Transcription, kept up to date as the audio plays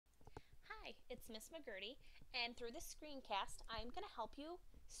it's Miss McGurty, and through this screencast, I'm going to help you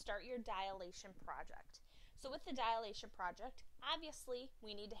start your dilation project. So with the dilation project, obviously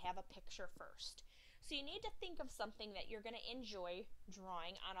we need to have a picture first. So you need to think of something that you're going to enjoy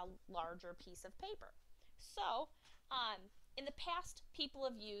drawing on a larger piece of paper. So in the past, people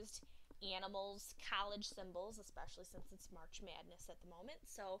have used animals, college symbols, especially since it's March Madness at the moment.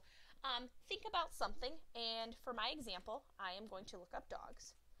 So think about something, and for my example, I am going to look up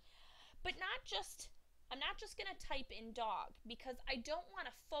dogs. But I'm not just going to type in dog because I don't want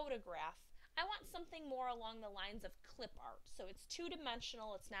a photograph. I want something more along the lines of clip art. So it's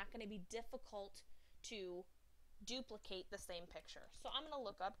two-dimensional. It's not going to be difficult to duplicate the same picture. So I'm going to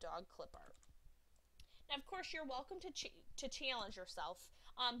look up dog clip art. Now, of course, you're welcome to challenge yourself,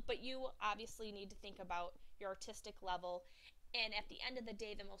 but you obviously need to think about your artistic level. And at the end of the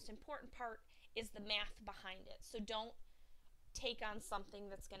day, the most important part is the math behind it. So don't take on something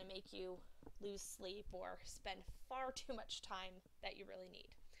that's going to make you lose sleep or spend far too much time that you really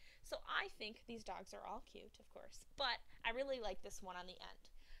need. So I think these dogs are all cute, of course, but I really like this one on the end.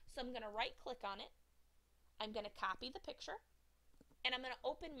 So I'm going to right click on it, I'm going to copy the picture, and I'm going to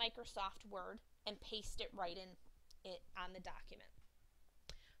open Microsoft Word and paste it right in it on the document.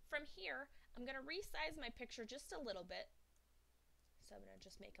 From here, I'm going to resize my picture just a little bit. So I'm going to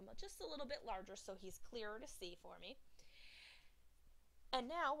just make him just a little bit larger so he's clearer to see for me. And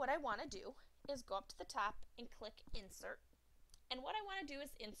now what I want to do is go up to the top and click Insert. And what I want to do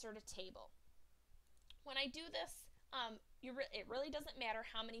is insert a table. When I do this, it really doesn't matter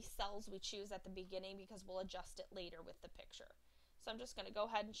how many cells we choose at the beginning because we'll adjust it later with the picture. So I'm just going to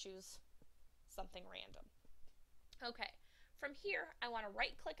go ahead and choose something random. Okay, from here I want to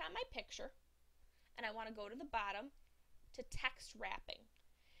right click on my picture and I want to go to the bottom to text wrapping.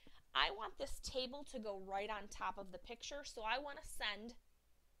 I want this table to go right on top of the picture, so I want to send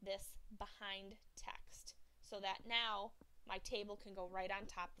this behind text so that now my table can go right on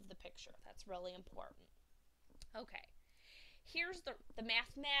top of the picture. That's really important. Okay, here's the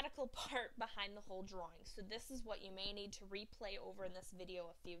mathematical part behind the whole drawing. So this is what you may need to replay over in this video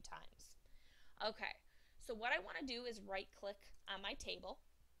a few times. Okay, so what I want to do is right click on my table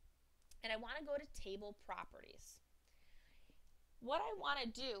and I want to go to Table Properties. What I want to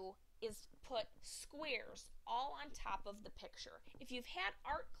do is put squares all on top of the picture. If you've had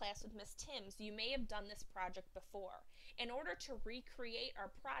art class with Miss Timms, you may have done this project before. In order to recreate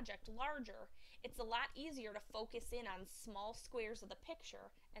our project larger, it's a lot easier to focus in on small squares of the picture,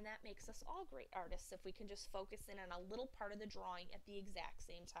 and that makes us all great artists if we can just focus in on a little part of the drawing at the exact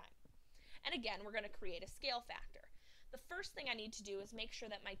same time. And again, we're going to create a scale factor. The first thing I need to do is make sure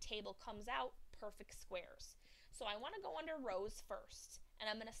that my table comes out perfect squares. So I want to go under rows first, and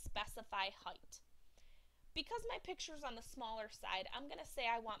I'm going to specify height. Because my picture's on the smaller side, I'm going to say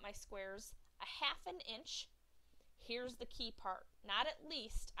I want my squares a ½ an inch. Here's the key part. Not at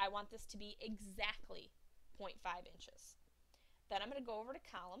least, I want this to be exactly 0.5 inches. Then I'm going to go over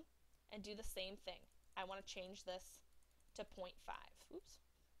to column and do the same thing. I want to change this to 0.5. Oops.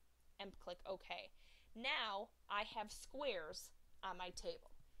 And click OK. Now I have squares on my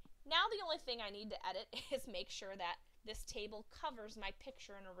table. Now the only thing I need to edit is make sure that this table covers my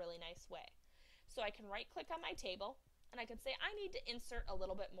picture in a really nice way. So I can right click on my table and I can say I need to insert a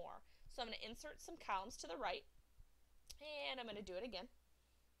little bit more. So I'm going to insert some columns to the right and I'm going to do it again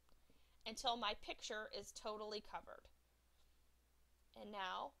until my picture is totally covered. And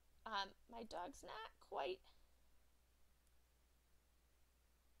now my dog's not quite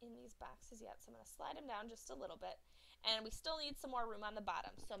in these boxes yet, so I'm going to slide them down just a little bit, and we still need some more room on the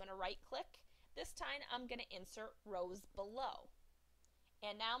bottom, so I'm going to right click. This time I'm going to insert rows below,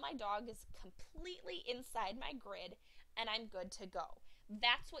 and now my dog is completely inside my grid and I'm good to go.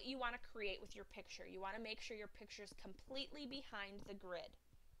 That's what you want to create with your picture. You want to make sure your picture is completely behind the grid.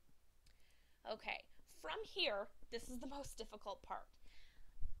 Okay, from here, this is the most difficult part,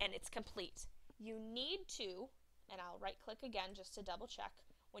 and it's complete. You need to, and I'll right click again just to double check,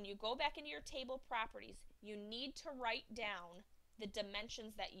 when you go back into your table properties, you need to write down the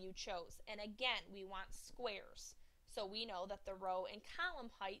dimensions that you chose. And again, we want squares. So we know that the row and column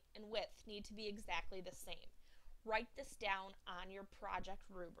height and width need to be exactly the same. Write this down on your project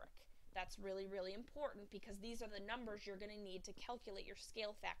rubric. That's really, really important because these are the numbers you're going to need to calculate your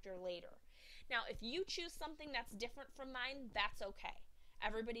scale factor later. Now, if you choose something that's different from mine, that's okay.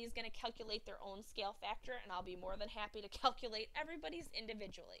 Everybody's going to calculate their own scale factor, and I'll be more than happy to calculate everybody's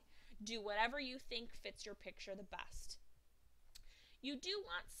individually. Do whatever you think fits your picture the best. You do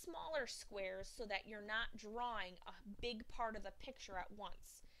want smaller squares so that you're not drawing a big part of the picture at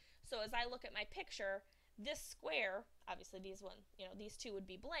once. So as I look at my picture, this square, obviously these two would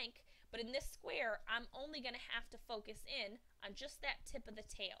be blank, but in this square, I'm only going to have to focus in on just that tip of the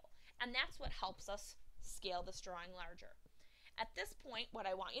tail. And that's what helps us scale this drawing larger. At this point, what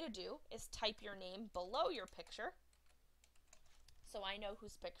I want you to do is type your name below your picture so I know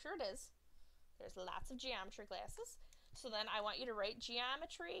whose picture it is. There's lots of geometry classes. So then I want you to write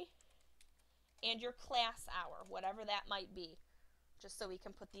geometry and your class hour, whatever that might be, just so we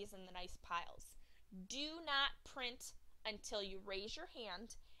can put these in the nice piles. Do not print until you raise your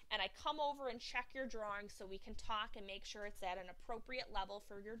hand and I come over and check your drawing so we can talk and make sure it's at an appropriate level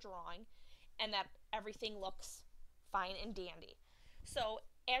for your drawing and that everything looks fine and dandy. So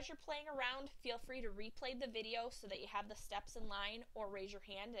as you're playing around, feel free to replay the video so that you have the steps in line, or raise your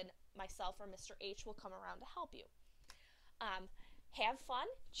hand and myself or Mr. H will come around to help you. Have fun,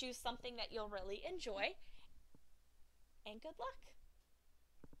 choose something that you'll really enjoy, and good luck.